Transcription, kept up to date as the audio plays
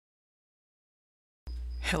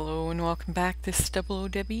Hello and welcome back. This is Double O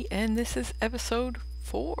Debbie, and this is episode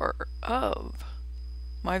 4 of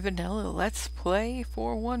my vanilla Let's Play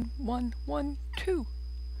 41112.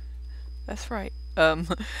 That's right.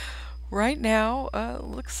 Right now,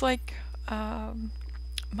 looks like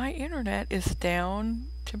my internet is down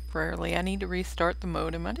temporarily. I need to restart the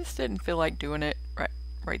modem. I just didn't feel like doing it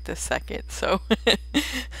right this second. So,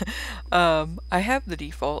 I have the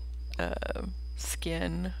default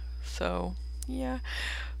skin. So, yeah.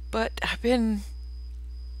 But I've been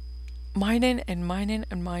mining and mining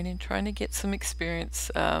and mining, trying to get some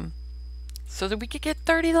experience so that we could get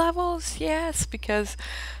 30 levels. Yes, because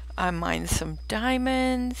I mined some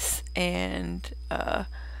diamonds and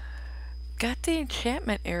got the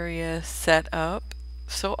enchantment area set up.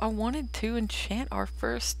 So I wanted to enchant our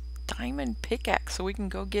first diamond pickaxe so we can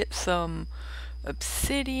go get some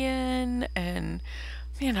obsidian. And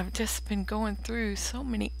man, I've just been going through so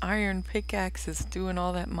many iron pickaxes doing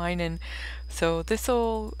all that mining. So this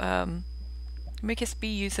will make us be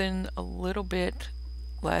using a little bit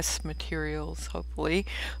less materials, hopefully.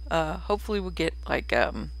 Hopefully we'll get like,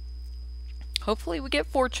 hopefully we get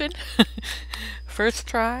fortune first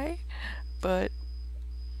try, but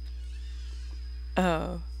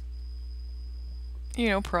you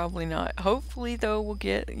know, probably not. Hopefully though we'll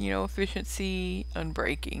get, you know, efficiency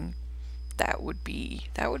unbreaking. That would be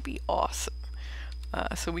awesome.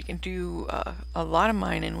 So we can do a lot of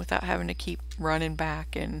mining without having to keep running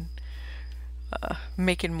back and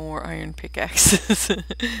making more iron pickaxes.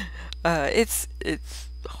 It's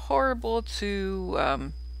horrible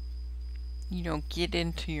to you know, get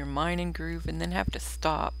into your mining groove and then have to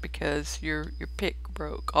stop because your pick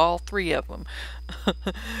broke, all three of them.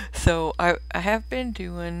 So I have been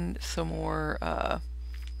doing some more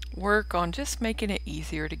work on just making it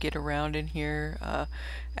easier to get around in here,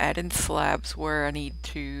 adding slabs where I need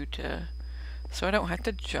to so I don't have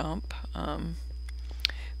to jump.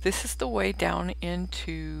 This is the way down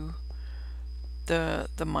into the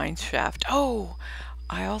mine shaft. Oh,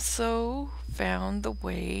 I also found the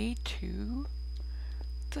way to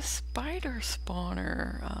the spider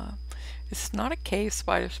spawner. It's not a cave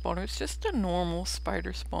spider spawner, it's just a normal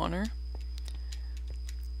spider spawner.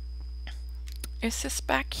 It's just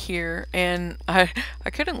back here, and I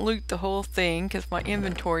couldn't loot the whole thing because my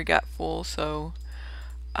inventory got full, so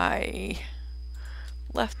I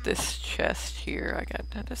left this chest here. I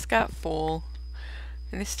just got full,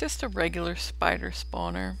 and it's just a regular spider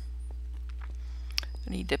spawner. I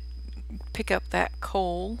need to pick up that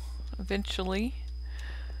coal eventually.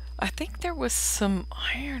 I think there was some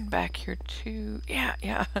iron back here too.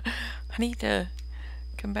 Yeah. I need to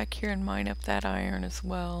come back here and mine up that iron as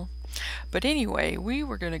well. But anyway, we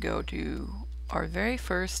were going to go do our very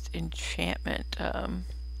first enchantment. Let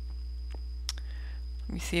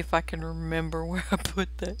me see if I can remember where I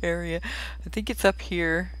put the area. I think it's up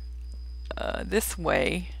here, this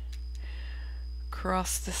way,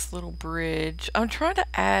 across this little bridge. I'm trying to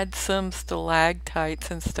add some stalactites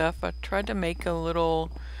and stuff. I tried to make a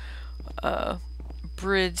little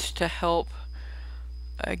bridge to help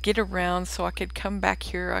get around so I could come back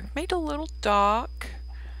here. I made a little dock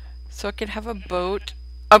so I could have a boat.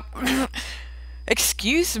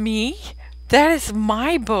 Excuse me, that is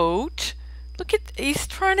my boat. Look at, he's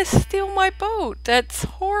trying to steal my boat. That's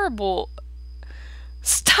horrible.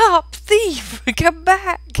 Stop, thief, come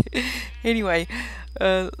back. Anyway,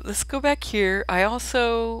 let's go back here. I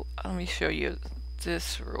also, let me show you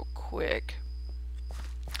this real quick.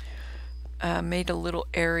 Made a little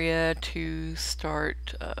area to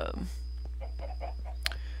start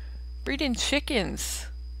breeding chickens.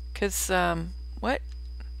 Because, what?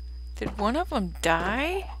 Did one of them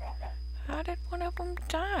die? How did one of them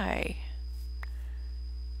die?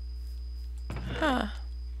 Huh.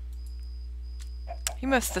 He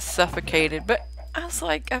must have suffocated, but I was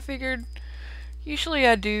like, I figured, usually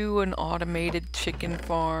I do an automated chicken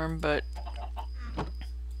farm, but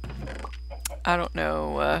I don't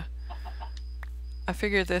know. I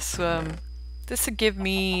figure this would give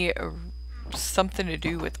me something to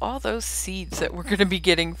do with all those seeds that we're going to be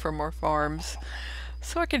getting from our farms,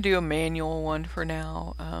 so I can do a manual one for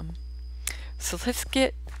now. So let's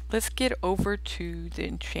get over to the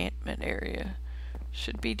enchantment area.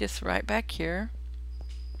 Should be just right back here.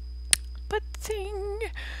 But ding!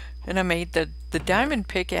 And I made the diamond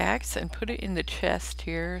pickaxe and put it in the chest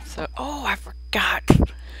here. So, oh, I forgot.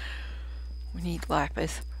 We need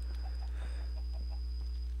lapis.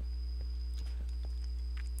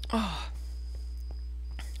 Oh,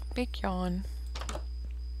 big yawn.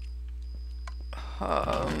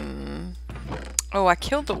 Oh, I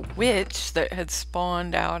killed the witch that had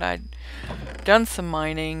spawned out. I'd done some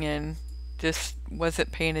mining and just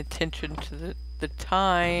wasn't paying attention to the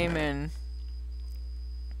time, and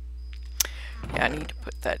yeah, I need to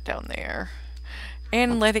put that down there.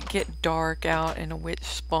 And let it get dark out, and a witch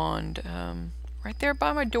spawned right there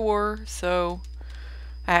by my door, so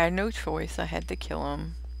I had no choice. I had to kill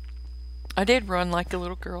him. I did run like a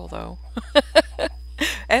little girl, though.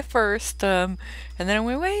 At first, and then I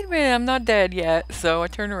went, wait a minute, I'm not dead yet. So I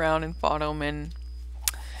turned around and fought him, and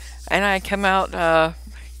I come out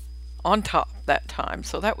on top that time,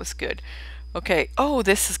 so that was good. Okay, oh,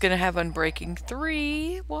 this is going to have Unbreaking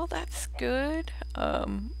 3. Well, that's good.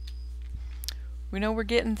 We know we're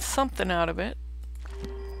getting something out of it.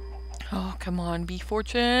 Oh, come on, be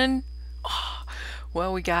fortune. Oh,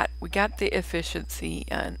 well, we got the efficiency,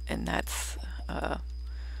 and that's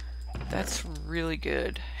really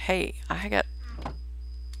good. Hey, I got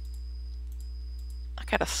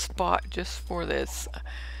a spot just for this.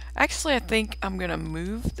 Actually, I think I'm gonna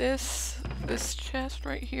move this chest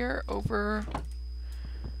right here over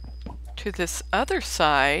to this other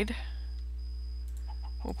side.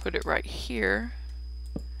 We'll put it right here,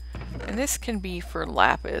 and this can be for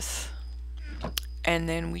lapis, and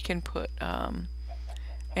then we can put an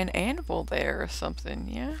anvil there or something.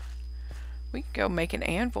 Yeah, we can go make an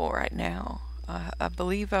anvil right now. I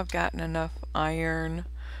believe I've gotten enough iron.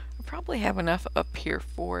 I probably have enough up here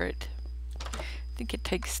for it. I think it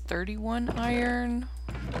takes 31 iron.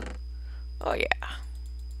 Oh yeah.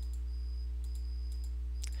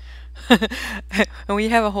 And we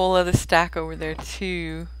have a whole other stack over there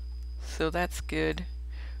too, so that's good.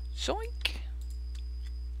 Zoink.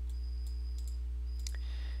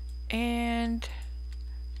 And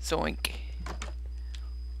zoink.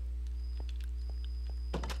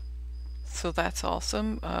 So that's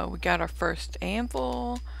awesome. We got our first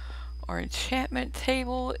anvil. Our enchantment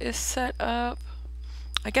table is set up.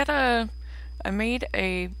 I made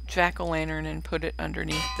a jack-o'-lantern and put it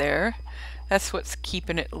underneath there. That's what's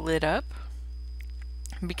keeping it lit up,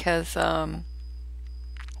 because the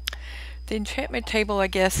enchantment table, I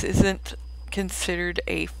guess, isn't considered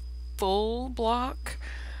a full block.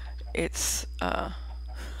 It's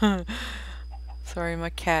sorry, my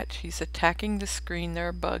cat, she's attacking the screen. There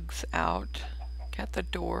are bugs out. Got the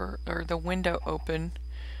door or the window open.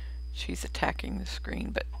 She's attacking the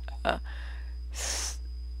screen, but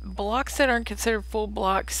blocks that aren't considered full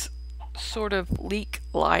blocks sort of leak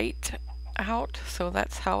light out, so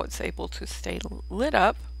that's how it's able to stay lit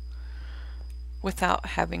up without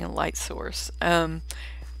having a light source. And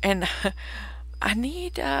I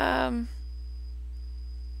need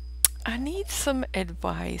some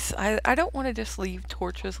advice. I don't want to just leave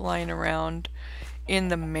torches lying around in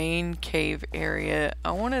the main cave area.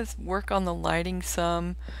 I want to work on the lighting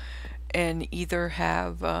some, and either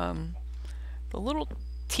have the little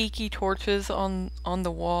tiki torches on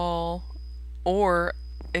the wall, or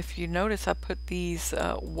if you notice, I put these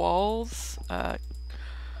walls,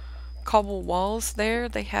 cobble walls there.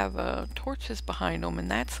 They have torches behind them, and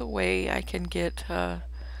that's a way I can get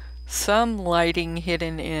some lighting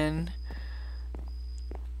hidden in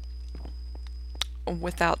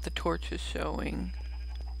without the torches showing.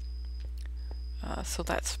 So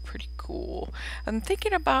that's pretty cool. I'm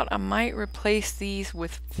thinking about, I might replace these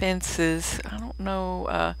with fences. I don't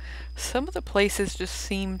know, some of the places just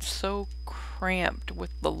seem so cramped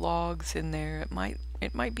with the logs in there.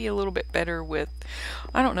 It might be a little bit better with,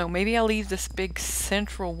 I don't know, maybe I'll leave this big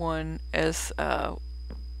central one as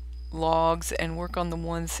logs and work on the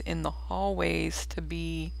ones in the hallways to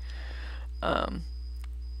be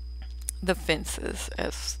the fences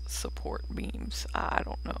as support beams. I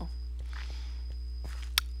don't know.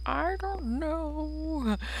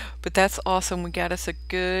 But that's awesome. We got us a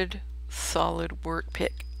good solid work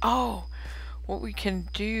pick. Oh, what we can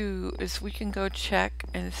do is we can go check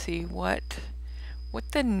and see what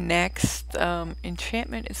the next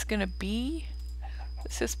enchantment is gonna be.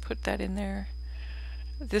 Let's just put that in there.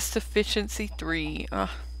 This efficiency 3. I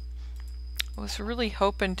was really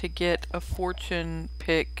hoping to get a fortune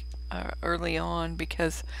pick early on,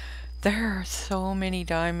 because there are so many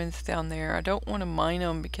diamonds down there. I don't want to mine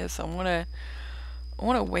them because I want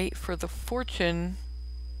to wait for the fortune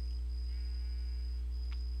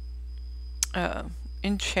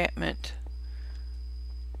enchantment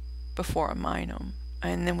before I mine them,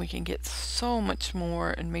 and then we can get so much more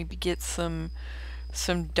and maybe get some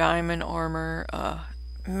diamond armor.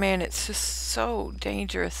 Man, it's just so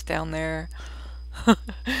dangerous down there.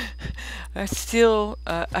 I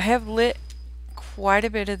have lit quite a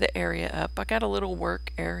bit of the area up. I got a little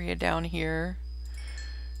work area down here.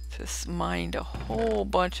 Just mined a whole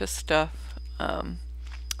bunch of stuff.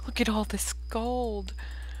 Look at all this gold.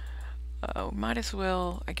 Might as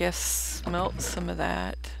well, I guess, smelt some of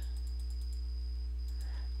that.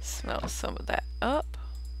 Smelt some of that up.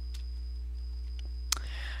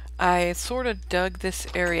 I sort of dug this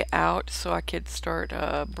area out so I could start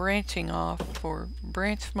branching off for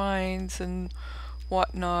branch mines and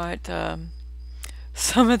whatnot.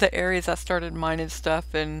 Some of the areas I started mining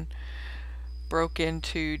stuff and broke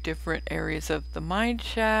into different areas of the mine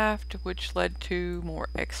shaft, which led to more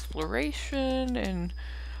exploration. And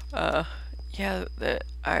yeah,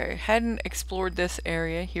 I hadn't explored this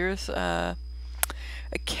area. Here's a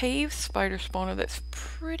cave spider spawner that's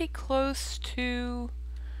pretty close to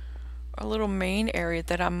a little main area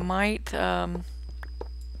that I might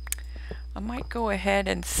go ahead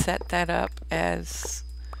and set that up as,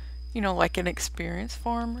 you know, like an experience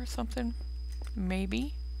farm or something,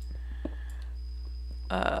 maybe.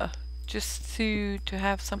 Just to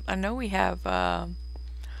have some. I know we have up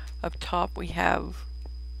top we have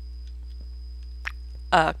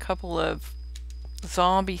a couple of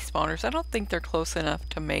zombie spawners. I don't think they're close enough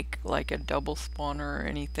to make like a double spawner or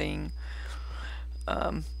anything.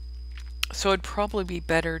 So it'd probably be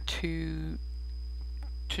better to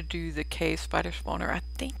do the cave spider spawner. I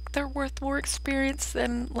think they're worth more experience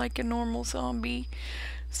than like a normal zombie.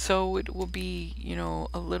 So it will be, you know,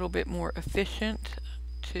 a little bit more efficient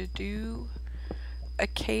to do a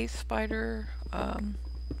cave spider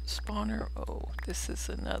spawner. Oh, this is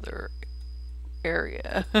another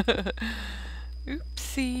area.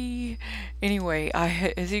 Oopsie. Anyway,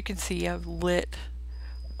 as you can see, I've lit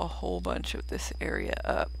a whole bunch of this area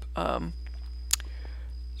up.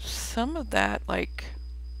 Some of that, like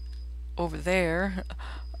over there,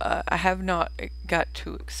 I have not got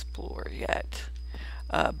to explore yet,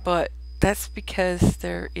 but that's because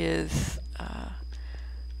there is,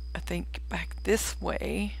 I think back this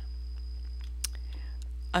way,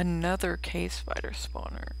 another cave spider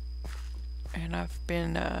spawner, and I've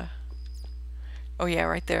been, oh yeah,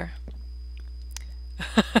 right there.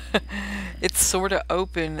 It's sort of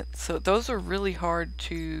open, so those are really hard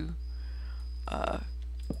to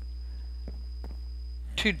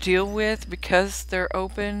deal with because they're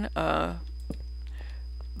open. The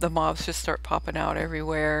mobs just start popping out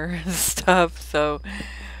everywhere and stuff. So,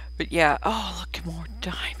 but yeah. Oh, look at more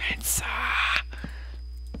diamonds. Ah.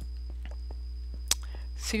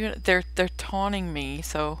 See, they're taunting me.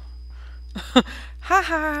 So,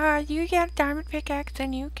 haha, you get a diamond pickaxe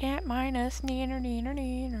and you can't mine us. Neener, neener,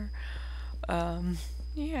 neener.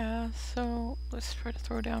 Yeah. So let's try to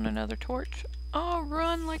throw down another torch. Oh,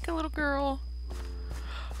 run like a little girl.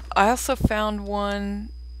 I also found one.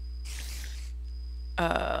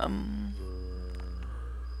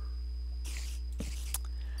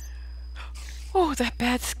 Oh, that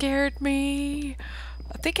bat scared me.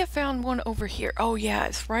 I think I found one over here. Oh yeah,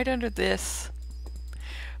 it's right under this.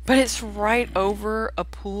 But it's right over a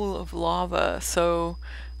pool of lava, so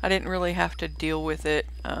I didn't really have to deal with it.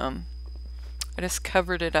 I just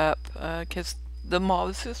covered it up because the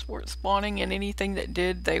mobs just weren't spawning, and anything that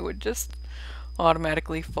did, they would just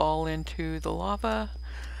automatically fall into the lava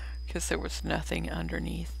because there was nothing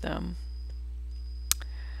underneath them.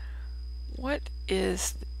 What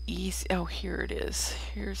is the easy? Oh, here it is.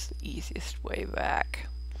 Here's the easiest way back.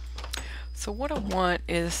 So what I want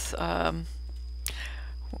is, I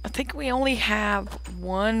think we only have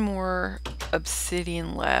one more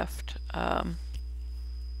obsidian left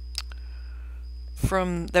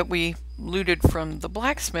from that we looted from the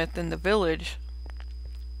blacksmith in the village.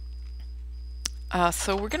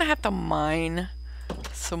 So we're gonna have to mine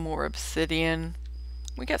some more obsidian.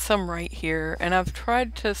 We got some right here, and I've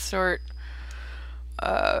tried to start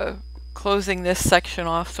closing this section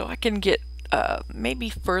off so I can get maybe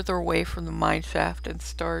further away from the mine shaft and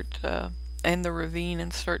start and the ravine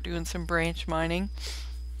and start doing some branch mining.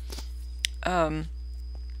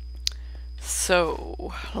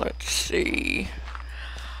 So let's see.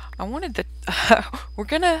 I wanted to we're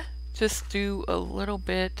gonna just do a little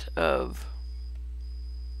bit of,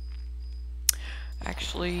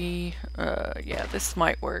 actually, yeah, this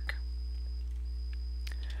might work.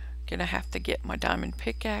 Gonna have to get my diamond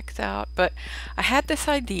pickaxe out, but I had this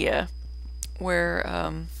idea where,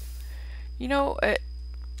 you know,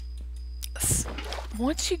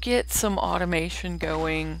 once you get some automation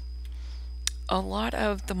going, a lot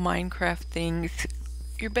of the Minecraft things,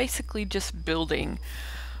 you're basically just building,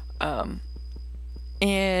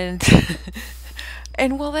 and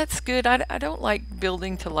and well, that's good. I don't like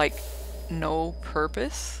building to like no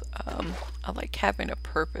purpose. I like having a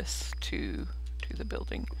purpose to the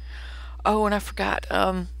building. Oh, and I forgot,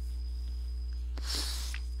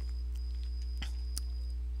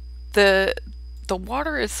 the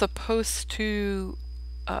water is supposed to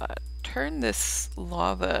turn this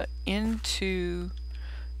lava into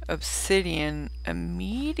obsidian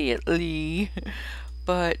immediately,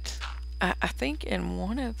 but I think in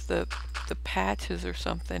one of the patches or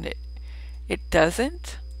something it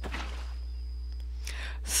doesn't.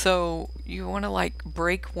 So you want to like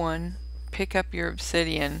break one, pick up your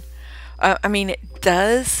obsidian. I mean, it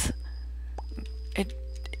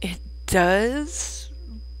it does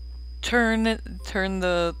turn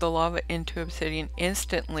the lava into obsidian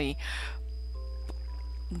instantly,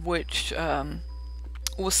 which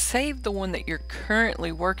will save the one that you're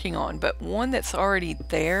currently working on, but one that's already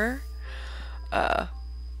there,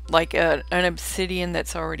 like an obsidian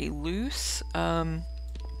that's already loose,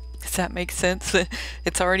 does that make sense?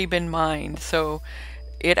 It's already been mined, so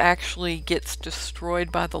it actually gets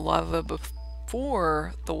destroyed by the lava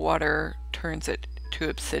before the water turns it to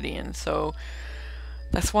obsidian. So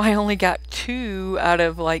that's why I only got 2 out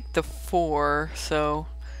of like the 4. So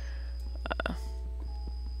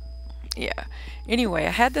yeah. Anyway, I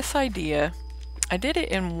had this idea. I did it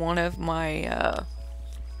in one of my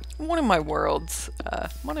worlds,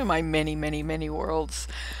 one of my many worlds,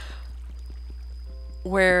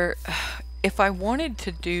 where if I wanted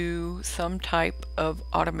to do some type of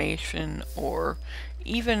automation or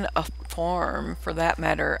even a farm for that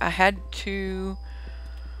matter, I had to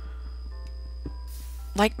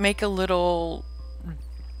like make a little,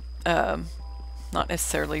 not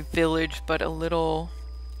necessarily village, but a little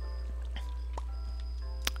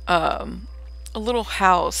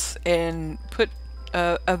house and put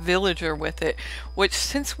a villager with it, which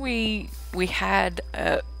since we had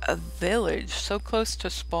a village so close to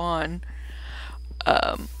spawn,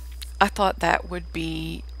 I thought that would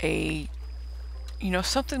be a,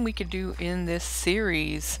 something we could do in this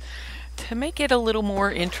series to make it a little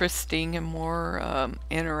more interesting and more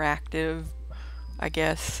interactive, I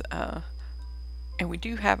guess. And we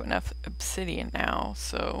do have enough obsidian now,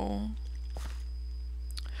 so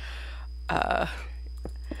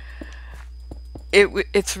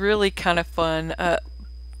it's really kind of fun.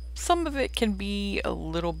 Some of it can be a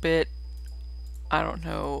little bit, I don't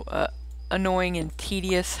know, annoying and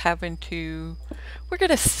tedious having to. We're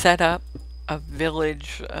gonna set up a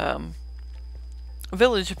village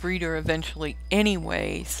breeder eventually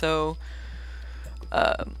anyway, so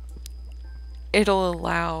it'll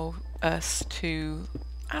allow us to,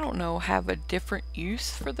 I don't know, have a different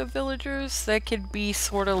use for the villagers. That could be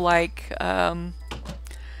sort of like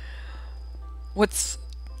what's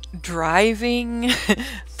driving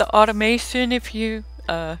the automation, if you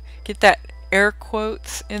get that air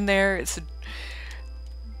quotes in there.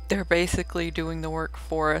 They're basically doing the work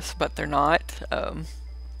for us, but they're not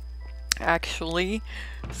actually.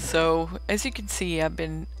 So as you can see, I've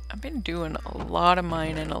been doing a lot of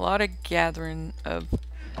mining, a lot of gathering of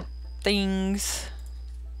things.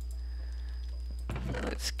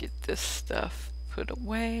 Let's get this stuff put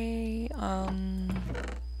away.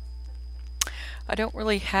 I don't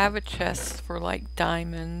really have a chest for like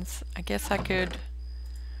diamonds. I guess I could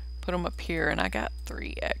put them up here, and I got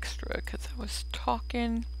 3 extra because I was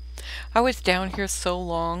talking. I was down here so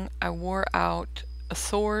long, I wore out a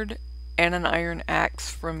sword and an iron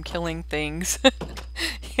axe from killing things.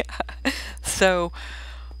 Yeah. So,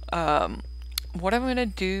 what I'm gonna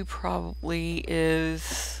do probably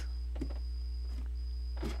is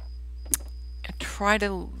try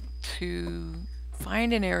to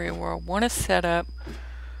find an area where I want to set up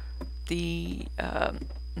the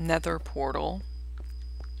nether portal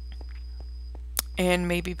and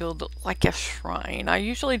maybe build like a shrine. I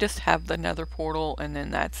usually just have the nether portal and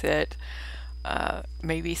then that's it.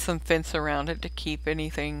 Maybe some fence around it to keep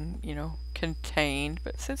anything, contained.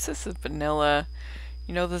 But since this is vanilla,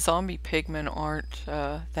 the zombie pigmen aren't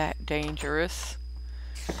that dangerous.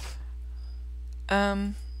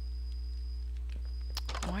 Why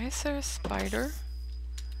is there a spider?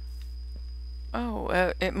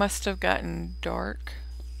 Oh, it must have gotten dark.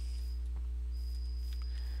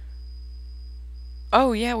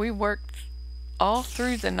 Oh yeah, we worked all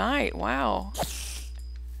through the night. Wow.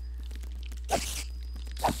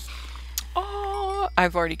 Oh,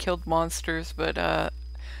 I've already killed monsters, but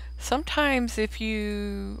sometimes if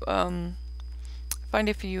you find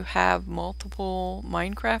if you have multiple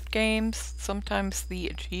Minecraft games, sometimes the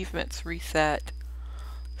achievements reset.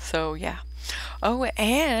 So yeah. Oh,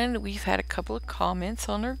 and we've had a couple of comments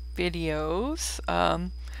on our videos,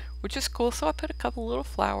 which is cool. So I put a couple little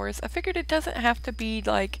flowers. I figured it doesn't have to be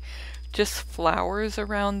like just flowers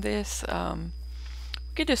around this.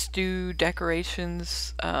 We could just do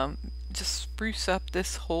decorations, just spruce up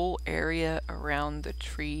this whole area around the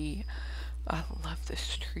tree. I love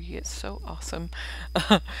this tree. It's so awesome.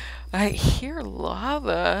 I hear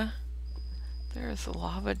lava. There's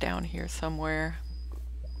lava down here somewhere.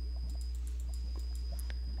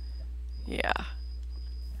 Yeah.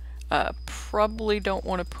 Probably don't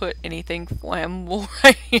want to put anything flammable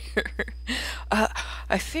right here. Uh,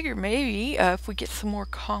 I figure maybe if we get some more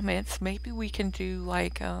comments, maybe we can do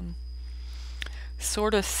like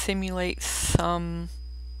sort of simulate some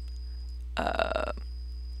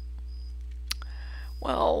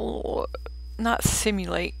well, not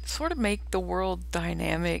simulate, sort of make the world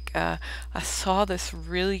dynamic. I saw this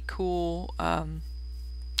really cool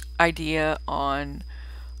idea on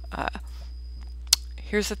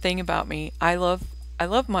here's the thing about me. I love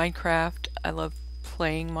Minecraft. I love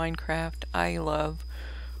playing Minecraft. I love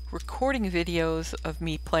recording videos of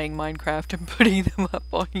me playing Minecraft and putting them up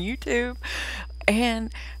on YouTube.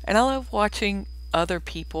 And I love watching other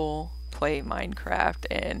people play Minecraft.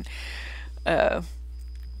 And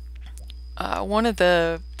one of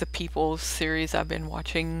the people's series I've been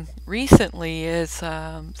watching recently is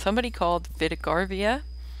somebody called Vitigarvia.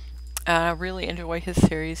 I really enjoy his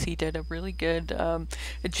series. He did a really good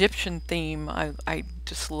Egyptian theme. I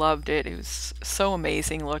just loved it. It was so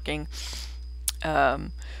amazing looking.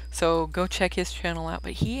 So go check his channel out.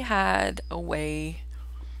 But he had a way,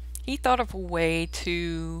 he thought of a way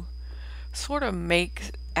to sort of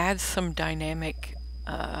add some dynamic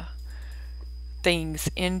things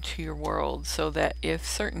into your world so that if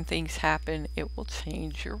certain things happen, it will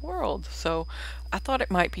change your world. So I thought it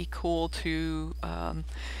might be cool to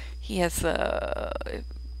he has a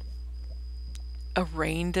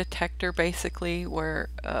rain detector basically where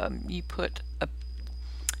you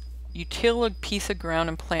till a piece of ground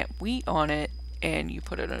and plant wheat on it, and you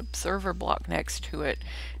put an observer block next to it,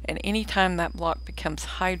 and anytime that block becomes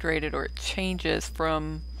hydrated or it changes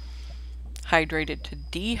from hydrated to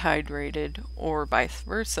dehydrated or vice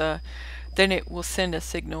versa, then it will send a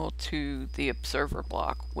signal to the observer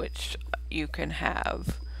block, which you can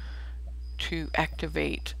have to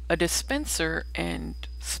activate a dispenser and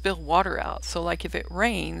spill water out. So like if it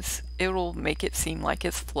rains, it'll make it seem like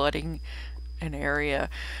it's flooding an area,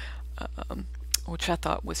 which I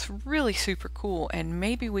thought was really super cool. And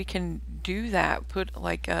maybe we can do that, put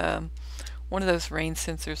like one of those rain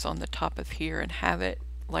sensors on the top of here and have it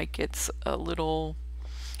like it's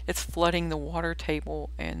flooding the water table,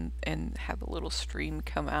 and have a little stream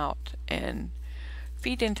come out and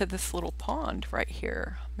feed into this little pond right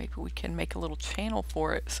here. Maybe we can make a little channel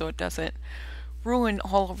for it so it doesn't ruin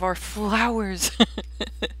all of our flowers.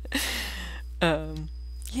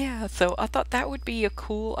 Yeah, so I thought that would be a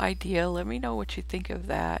cool idea. Let me know what you think of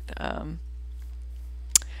that.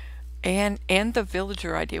 And the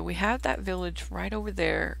villager idea. We have that village right over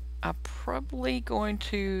there. I'm probably going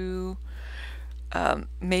to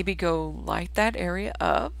maybe go light that area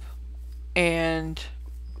up and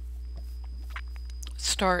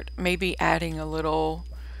start maybe adding a little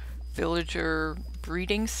villager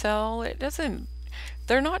breeding cell.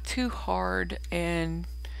 They're not too hard, and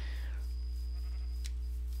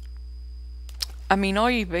I mean,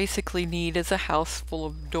 all you basically need is a house full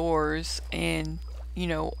of doors and, you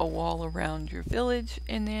know, a wall around your village,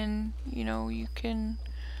 and then, you know, you can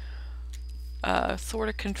sort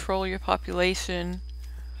of control your population.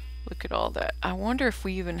 Look at all that. I wonder if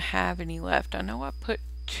we even have any left. I know I put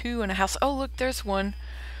 2 in a house. Oh, look, there's one.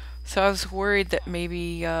 So I was worried that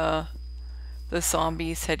maybe the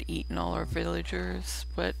zombies had eaten all our villagers,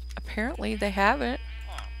 but apparently they haven't.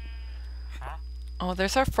 Oh,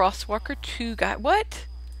 there's our Frostwalker 2 guy. What?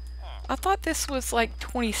 I thought this was like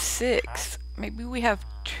 26. Maybe we have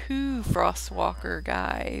 2 Frostwalker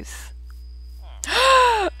guys.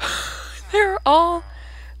 They're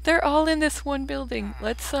all in this one building.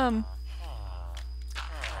 Let's I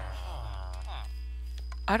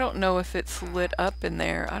don't know if it's lit up in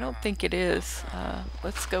there. I don't think it is.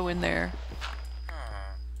 Let's go in there.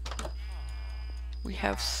 We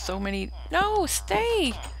have so many. No,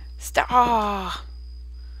 stay. Stop. Ah.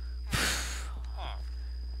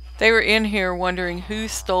 They were in here wondering who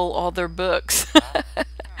stole all their books.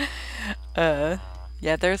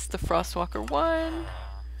 Yeah, there's the Frostwalker 1.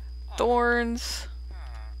 Thorns.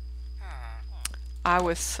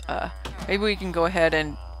 Maybe we can go ahead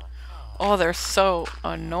and... Oh, they're so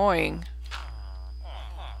annoying.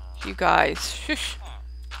 You guys, shush.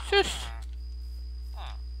 Shush.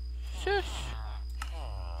 Shush.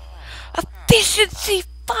 Efficiency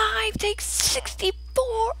 5 takes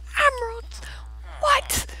 64 emeralds.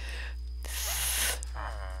 What?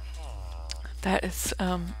 That is,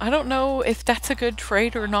 I don't know if that's a good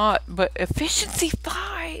trade or not, but efficiency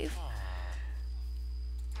 5.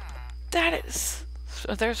 That is...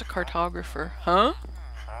 So there's a cartographer. Huh?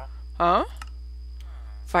 Huh?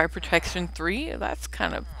 Fire protection 3, that's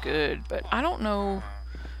kind of good, but I don't know.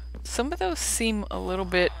 Some of those seem a little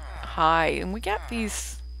bit high, and we got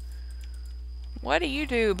these. What do you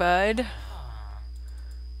do, bud?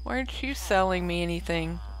 Why aren't you selling me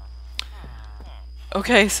anything?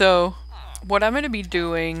 Okay, so what I'm going to be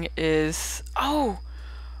doing is... Oh!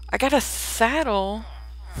 I got a saddle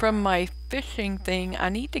from my fishing thing. I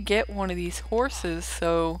need to get one of these horses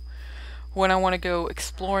so when I want to go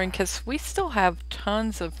exploring, because we still have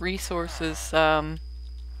tons of resources that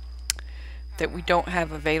we don't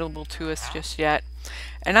have available to us just yet.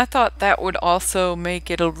 And I thought that would also make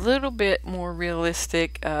it a little bit more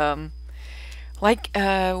realistic. Whenever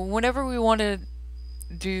we want to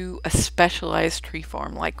do a specialized tree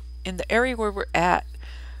farm, like in the area where we're at,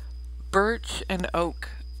 birch and oak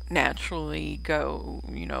naturally go,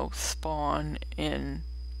 spawn in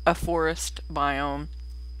a forest biome.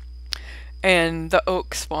 And the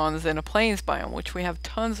oak spawns in a plains biome, which we have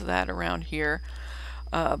tons of that around here.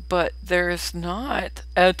 But there's not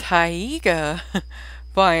a taiga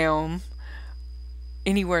biome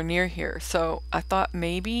anywhere near here. So I thought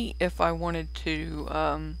maybe if I wanted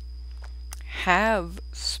to have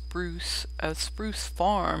a spruce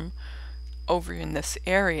farm over in this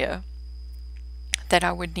area, that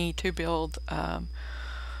I would need to build a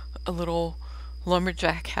little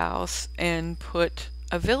lumberjack house and put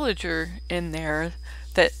a villager in there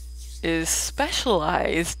that is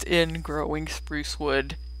specialized in growing spruce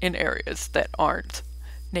wood in areas that aren't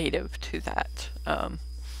native to that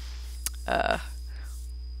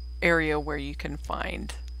area where you can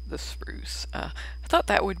find the spruce. I thought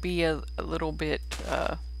that would be a little bit,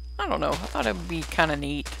 I don't know, I thought it would be kind of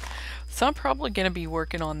neat. So I'm probably going to be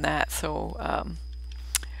working on that. So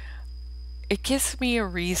it gives me a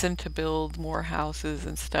reason to build more houses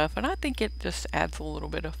and stuff, and I think it just adds a little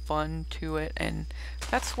bit of fun to it, and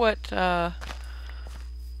that's what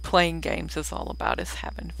playing games is all about, is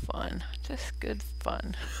having fun. Just good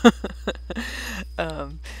fun.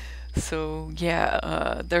 So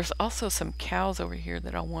yeah, there's also some cows over here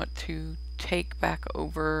that I want to take back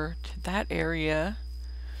over to that area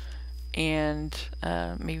and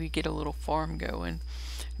maybe get a little farm going.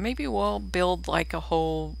 Maybe we'll build like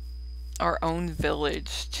our own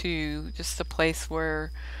village too, just a place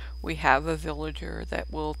where we have a villager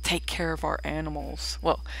that will take care of our animals.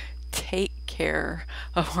 Well, take care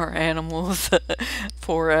of our animals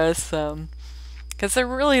for us, because they're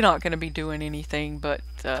really not going to be doing anything but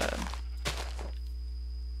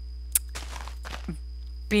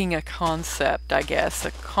being a concept, I guess,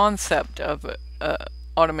 a concept of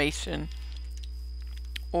automation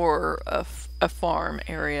or a farm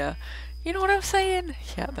area. You know what I'm saying?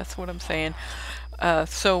 Yeah, that's what I'm saying.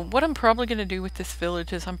 So what I'm probably going to do with this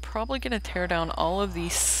village is I'm probably going to tear down all of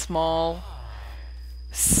these small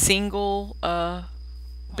single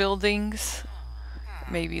buildings,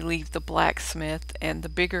 maybe leave the blacksmith and the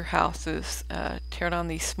bigger houses, tear down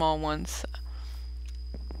these small ones,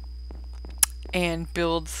 and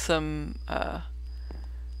build some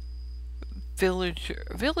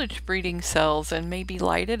village breeding cells, and maybe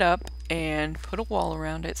light it up and put a wall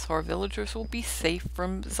around it so our villagers will be safe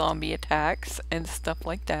from zombie attacks and stuff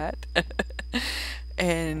like that.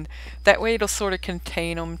 And that way it'll sort of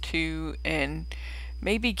contain them too, and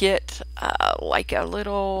maybe get like a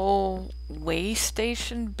little way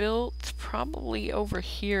station built, probably over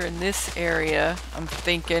here in this area. I'm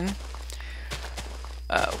thinking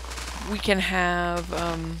we can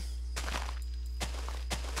have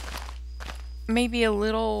maybe a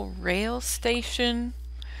little rail station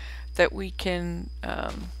that we can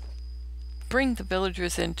bring the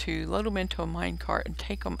villagers into, load them into a minecart, and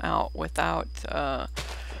take them out without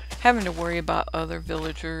having to worry about other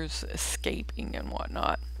villagers escaping and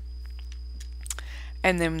whatnot.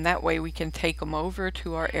 And then that way we can take them over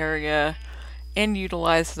to our area and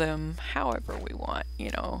utilize them however we want,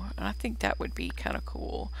 And I think that would be kind of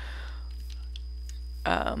cool.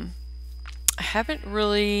 I haven't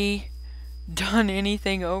really done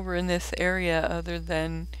anything over in this area other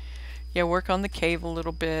than work on the cave a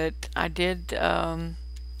little bit. I did I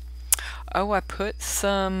put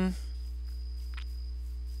some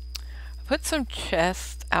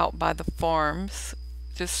chests out by the farms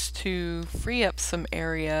just to free up some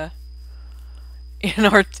area in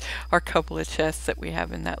our couple of chests that we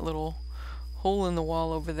have in that little hole in the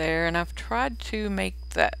wall over there, and I've tried to make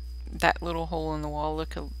that little hole in the wall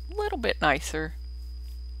look a little bit nicer.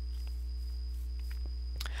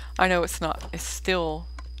 I know it's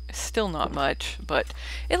still not much, but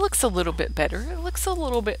it looks a little bit better. It looks a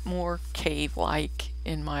little bit more cave-like,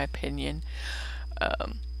 in my opinion.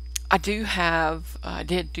 I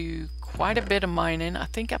did do quite a bit of mining. I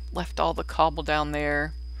think I left all the cobble down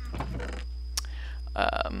there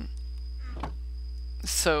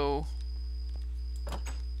So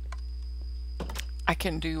I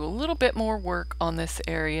can do a little bit more work on this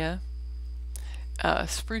area,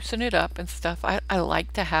 sprucing it up and stuff. I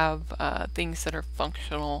like to have things that are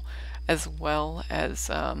functional as well as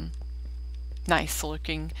nice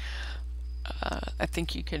looking. I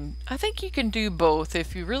think you can do both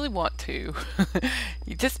if you really want to.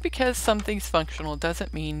 Just because something's functional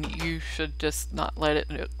doesn't mean you should just not let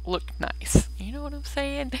it look nice. You know what I'm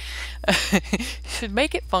saying? You should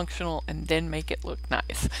make it functional and then make it look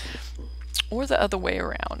nice. Or the other way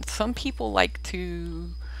around. Some people like to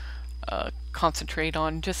concentrate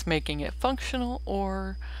on just making it functional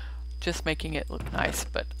or just making it look nice,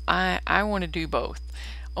 but I want to do both.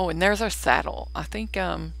 Oh, and there's our saddle. I think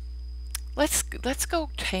let's go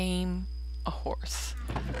tame a horse.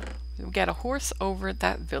 We got a horse over at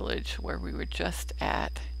that village where we were just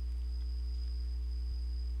at.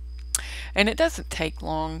 And it doesn't take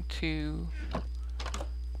long to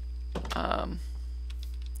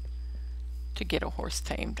get a horse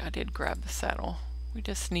tamed. I did grab the saddle. We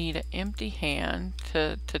just need an empty hand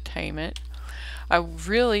to tame it. I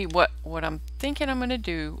really, what I'm thinking I'm going to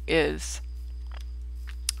do is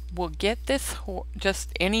we'll get this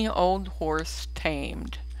just any old horse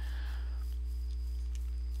tamed.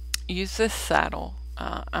 Use this saddle.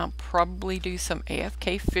 I'll probably do some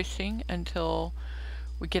AFK fishing until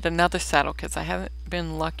we get another saddle, because I haven't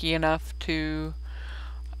been lucky enough to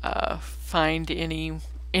find any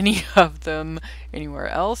of them anywhere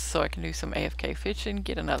else. So I can do some AFK fishing,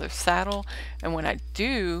 get another saddle, and when I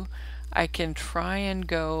do, I can try and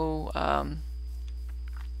go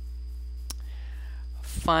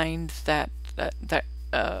find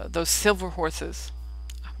those silver horses.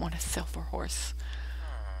 I want a silver horse.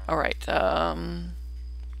 All right.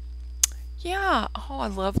 Yeah. Oh, I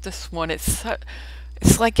love this one. It's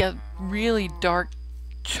like a really dark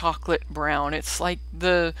chocolate brown. It's like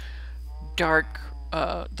the dark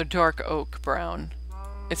oak brown.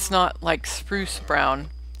 It's not like spruce brown.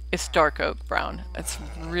 It's dark oak brown. It's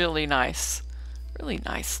really nice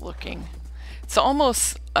looking. It's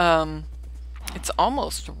almost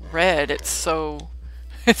red. It's so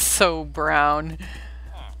brown.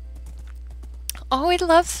 Oh, it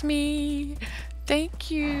loves me.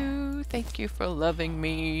 Thank you for loving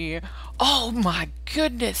me. Oh my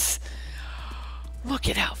goodness, look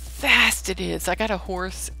at how fast it is. I got a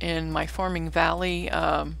horse in my Farming Valley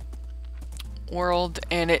world,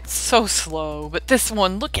 and it's so slow, but this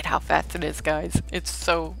one, look at how fast it is, guys. It's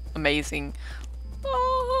so amazing.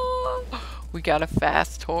 Oh, we got a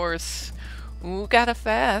fast horse. Ooh, got a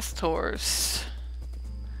fast horse.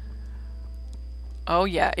 Oh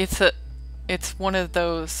yeah, it's one of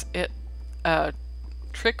those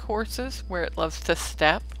trick horses where it loves to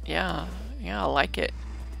step. Yeah, I like it.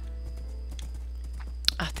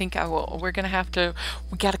 I think I will. We're gonna have to.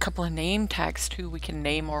 We got a couple of name tags too. We can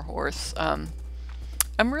name our horse.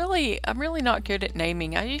 I'm really not good at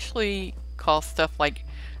naming. I usually call stuff like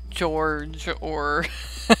George, or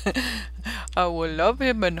I will love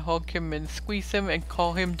him and hug him and squeeze him and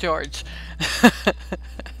call him George.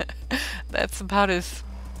 That's about as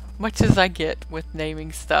much as I get with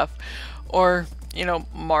naming stuff. Or, you know,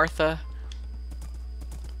 Martha.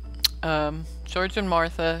 George and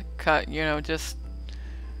Martha, you know, just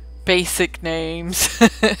basic names.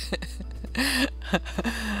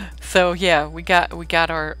 So yeah, we got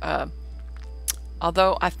our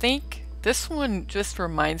although I think this one just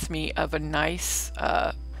reminds me of a nice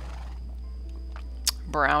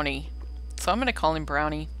brownie. So I'm gonna call him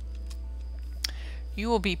Brownie. You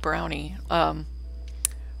will be Brownie.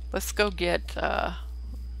 Let's go get I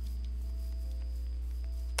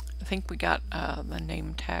think we got the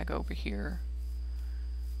name tag over here.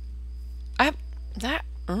 I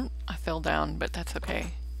fell down, but that's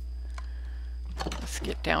okay. Let's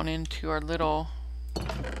get down into our little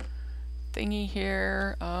thingy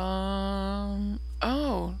here.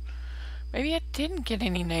 Oh, maybe I didn't get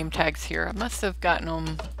any name tags here. I must have gotten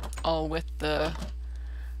them all with the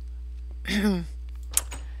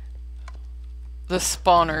the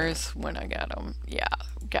spawners when I got them. Yeah,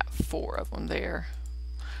 got 4 of them there.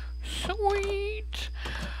 Sweet.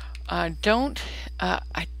 I don't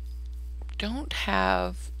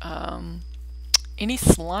have any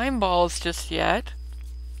slime balls just yet,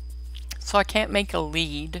 so I can't make a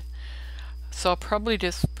lead. So I'll probably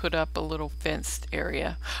just put up a little fenced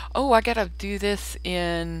area. Oh, I gotta do this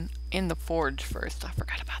in the forge first. I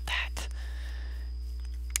forgot about that.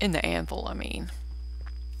 In the anvil, I mean.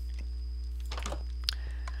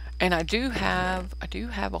 And I do have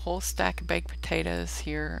a whole stack of baked potatoes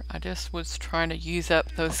here. I just was trying to use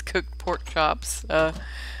up those cooked pork chops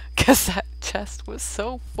because that chest was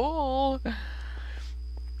so full.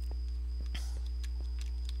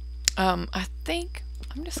 I think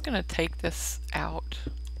I'm just gonna take this out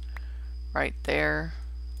right there,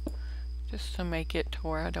 just to make it to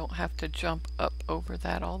where I don't have to jump up over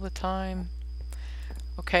that all the time.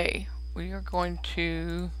 Okay, we are going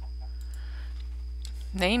to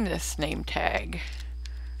name this name tag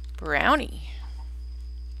Brownie.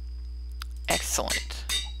 Excellent.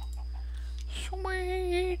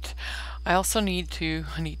 Sweet. I also need to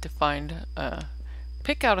find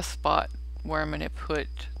pick out a spot where I'm going to put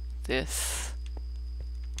this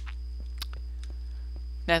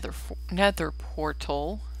nether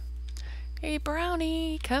portal. Hey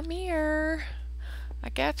Brownie, come here. I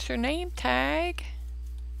got your name tag.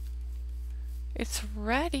 It's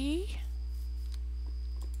ready.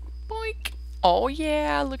 Boink. Oh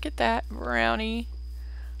yeah, look at that, Brownie.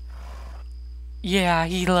 Yeah,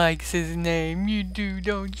 he likes his name. You do,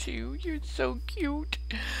 don't you? You're so cute.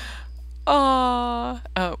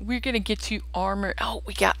 We're gonna get you armor. Oh,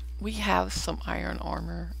 we have some iron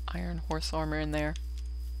armor, iron horse armor in there.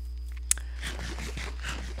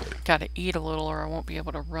 Gotta eat a little or I won't be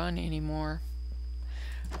able to run anymore.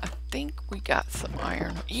 I think we got some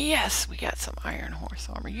iron. Yes, we got some iron horse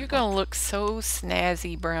armor. You're gonna look so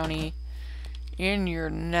snazzy, Brownie, in your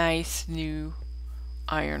nice new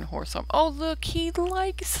iron horse armor. Oh, look, he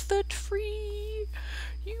likes the tree.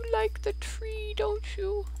 You like the tree, don't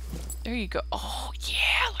you? There you go. Oh,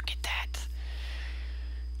 yeah, look at that.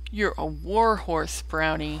 You're a war horse,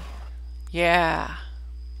 Brownie. Yeah.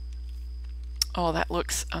 Oh, that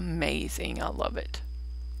looks amazing. I love it.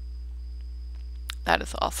 That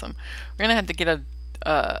is awesome. We're gonna have to get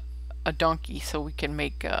a donkey so we can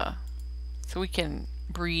make so we can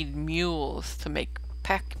breed mules to make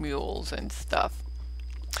pack mules and stuff.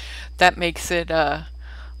 That makes it a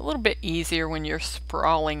little bit easier when you're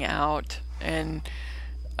sprawling out and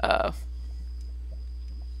to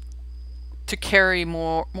carry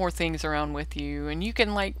more things around with you, and you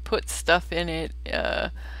can like put stuff in it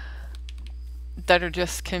that are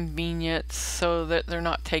just convenient so that they're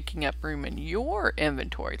not taking up room in your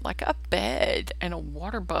inventory, like a bed and a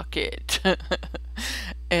water bucket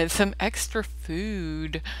and some extra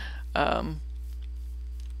food.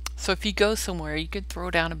 So if you go somewhere, you could throw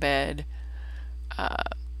down a bed.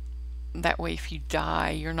 That way if you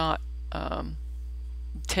die, you're not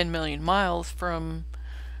 10 million miles from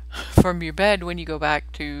your bed when you go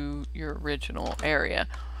back to your original area.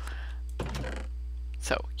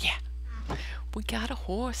 So yeah, we got a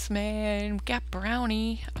horse, man. We got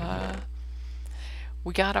Brownie.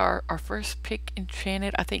 We got our first pick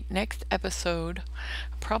enchanted. I think next episode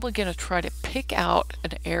I'm probably gonna try to pick out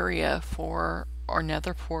an area for our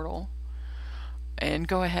nether portal and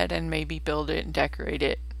go ahead and maybe build it and decorate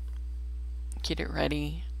it, get it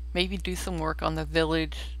ready, maybe do some work on the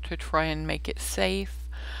village to try and make it safe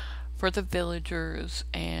for the villagers,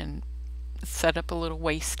 and set up a little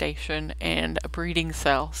waste station and a breeding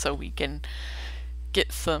cell so we can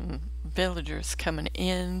get some villagers coming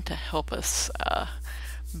in to help us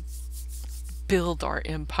build our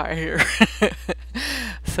empire.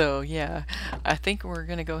 So yeah, I think we're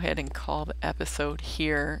gonna go ahead and call the episode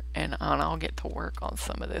here, and I'll get to work on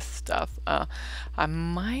some of this stuff. I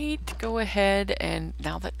might go ahead and,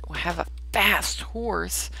 now that we have a fast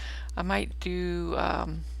horse, I might do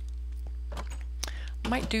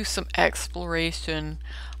some exploration.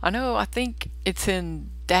 I think it's in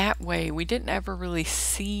that way. We didn't ever really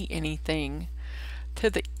see anything to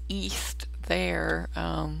the east there.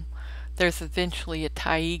 There's eventually a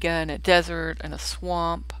taiga and a desert and a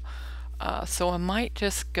swamp. So I might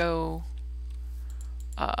just go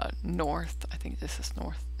north. I think this is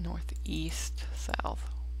northeast,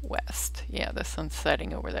 southwest. Yeah, the sun's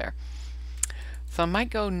setting over there. So I might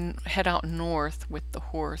go head out north with the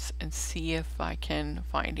horse and see if I can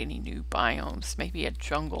find any new biomes. Maybe a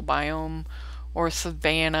jungle biome or a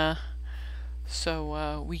savanna,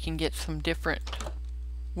 so we can get some different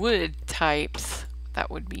wood types.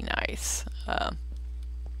 That would be nice.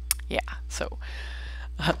 Yeah, so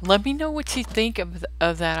let me know what you think of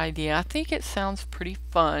that idea. I think it sounds pretty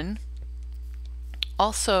fun.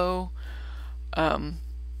 Also,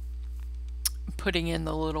 putting in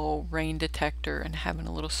the little rain detector and having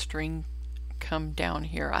a little string come down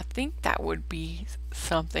here, I think that would be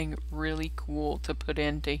something really cool to put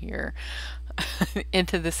into here,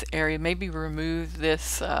 into this area. Maybe remove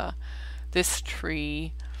this this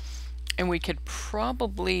tree, and we could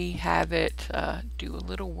probably have it do a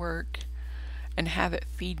little work and have it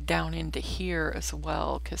feed down into here as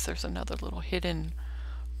well, because there's another little hidden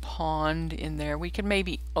pond in there. We could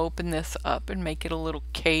maybe open this up and make it a little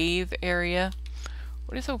cave area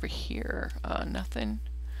What is over here? Nothing.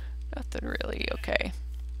 Nothing really. Okay.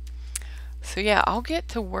 So yeah, I'll get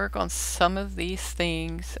to work on some of these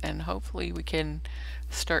things and hopefully we can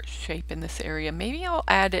start shaping this area. Maybe I'll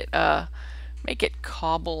add it, make it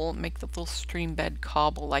cobble, make the little stream bed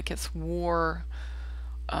cobble like it's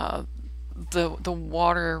the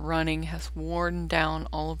water running has worn down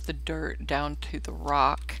all of the dirt down to the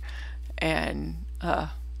rock, and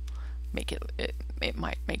make it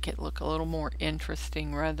might make it look a little more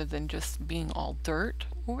interesting rather than just being all dirt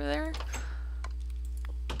over there.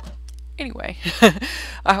 Anyway,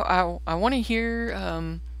 I want to hear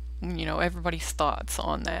you know, everybody's thoughts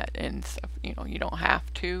on that and stuff. You know, you don't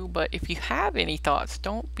have to, but if you have any thoughts,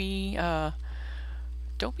 don't be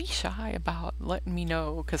shy about letting me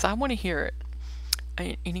know, because I want to hear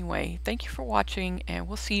it. Anyway, thank you for watching, and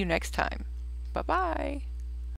we'll see you next time. Bye bye.